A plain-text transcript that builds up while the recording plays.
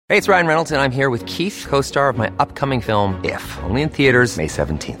Hey, it's Ryan Reynolds, and I'm here with Keith, co-star of my upcoming film, If, only in theaters May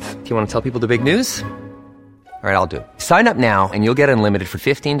 17th. Do you want to tell people the big news? All right, I'll do it. Sign up now and you'll get unlimited for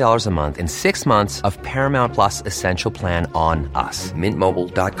 $15 a month and 6 months of Paramount Plus Essential Plan on us.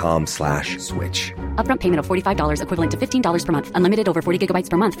 MintMobile.com/switch. Upfront payment of $45 equivalent to $15 per month. Unlimited over 40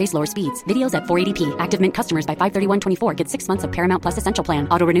 gigabytes per month. Face lower speeds. Videos at 480p. Active Mint customers by 531.24 get 6 months of Paramount Plus Essential Plan.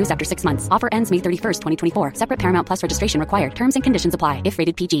 Auto renews after 6 months. Offer ends May 31st, 2024. Separate Paramount Plus registration required. Terms and conditions apply if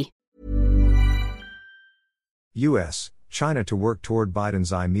rated PG. U.S., China to work toward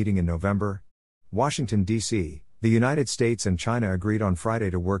Biden-Xi meeting in November. Washington, D.C., the United States and China agreed on Friday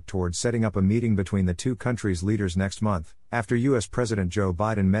to work toward setting up a meeting between the two countries' leaders next month, after U.S. President Joe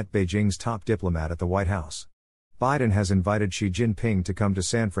Biden met Beijing's top diplomat at the White House. Biden has invited Xi Jinping to come to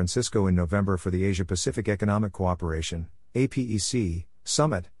San Francisco in November for the Asia-Pacific Economic Cooperation, APEC,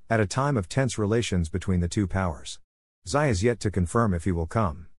 summit, at a time of tense relations between the two powers. Xi is yet to confirm if he will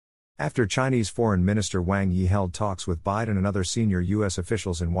come. After Chinese Foreign Minister Wang Yi held talks with Biden and other senior U.S.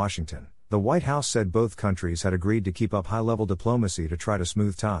 officials in Washington, the White House said both countries had agreed to keep up high-level diplomacy to try to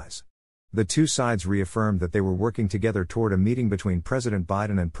smooth ties. The two sides reaffirmed that they were working together toward a meeting between President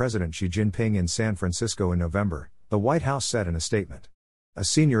Biden and President Xi Jinping in San Francisco in November, the White House said in a statement. A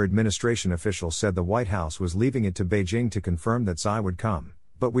senior administration official said the White House was leaving it to Beijing to confirm that Xi would come,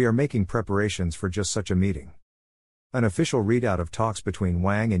 but we are making preparations for just such a meeting. An official readout of talks between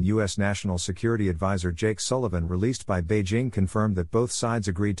Wang and U.S. National Security Advisor Jake Sullivan released by Beijing confirmed that both sides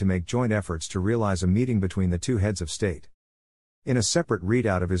agreed to make joint efforts to realize a meeting between the two heads of state. In a separate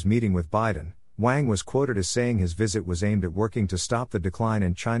readout of his meeting with Biden, Wang was quoted as saying his visit was aimed at working to stop the decline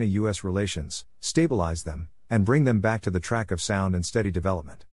in China-U.S. relations, stabilize them, and bring them back to the track of sound and steady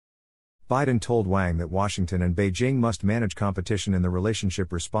development. Biden told Wang that Washington and Beijing must manage competition in the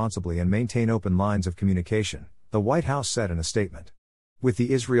relationship responsibly and maintain open lines of communication, the White House said in a statement. With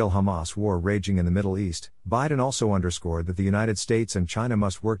the Israel-Hamas war raging in the Middle East, Biden also underscored that the United States and China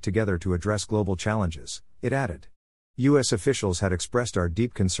must work together to address global challenges, it added. U.S. officials had expressed our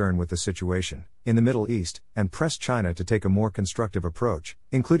deep concern with the situation in the Middle East, and pressed China to take a more constructive approach,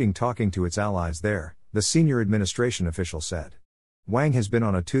 including talking to its allies there, the senior administration official said. Wang has been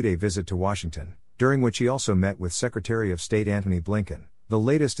on a 2-day visit to Washington, during which he also met with Secretary of State Antony Blinken, the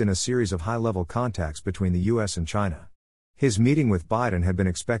latest in a series of high-level contacts between the U.S. and China. His meeting with Biden had been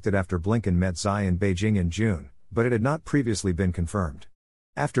expected after Blinken met Xi in Beijing in June, but it had not previously been confirmed.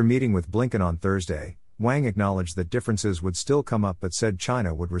 After meeting with Blinken on Thursday, Wang acknowledged that differences would still come up but said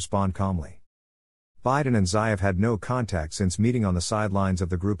China would respond calmly. Biden and Xi have had no contact since meeting on the sidelines of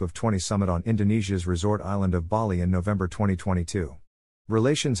the Group of 20 summit on Indonesia's resort island of Bali in November 2022.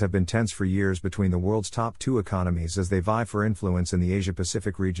 Relations have been tense for years between the world's top two economies as they vie for influence in the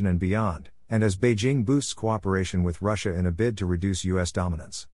Asia-Pacific region and beyond, and as Beijing boosts cooperation with Russia in a bid to reduce U.S.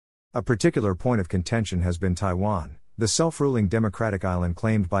 dominance. A particular point of contention has been Taiwan, the self-ruling democratic island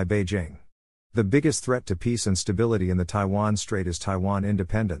claimed by Beijing. The biggest threat to peace and stability in the Taiwan Strait is Taiwan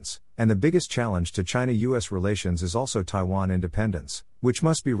independence, and the biggest challenge to China-U.S. relations is also Taiwan independence, which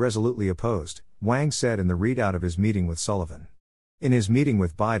must be resolutely opposed, Wang said in the readout of his meeting with Sullivan. In his meeting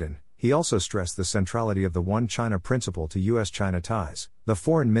with Biden, he also stressed the centrality of the One China principle to U.S.-China ties, the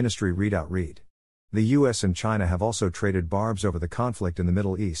Foreign Ministry readout read. The U.S. and China have also traded barbs over the conflict in the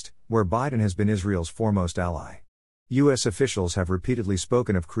Middle East, where Biden has been Israel's foremost ally. U.S. officials have repeatedly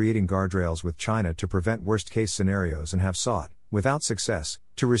spoken of creating guardrails with China to prevent worst-case scenarios and have sought, without success,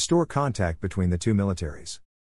 to restore contact between the two militaries.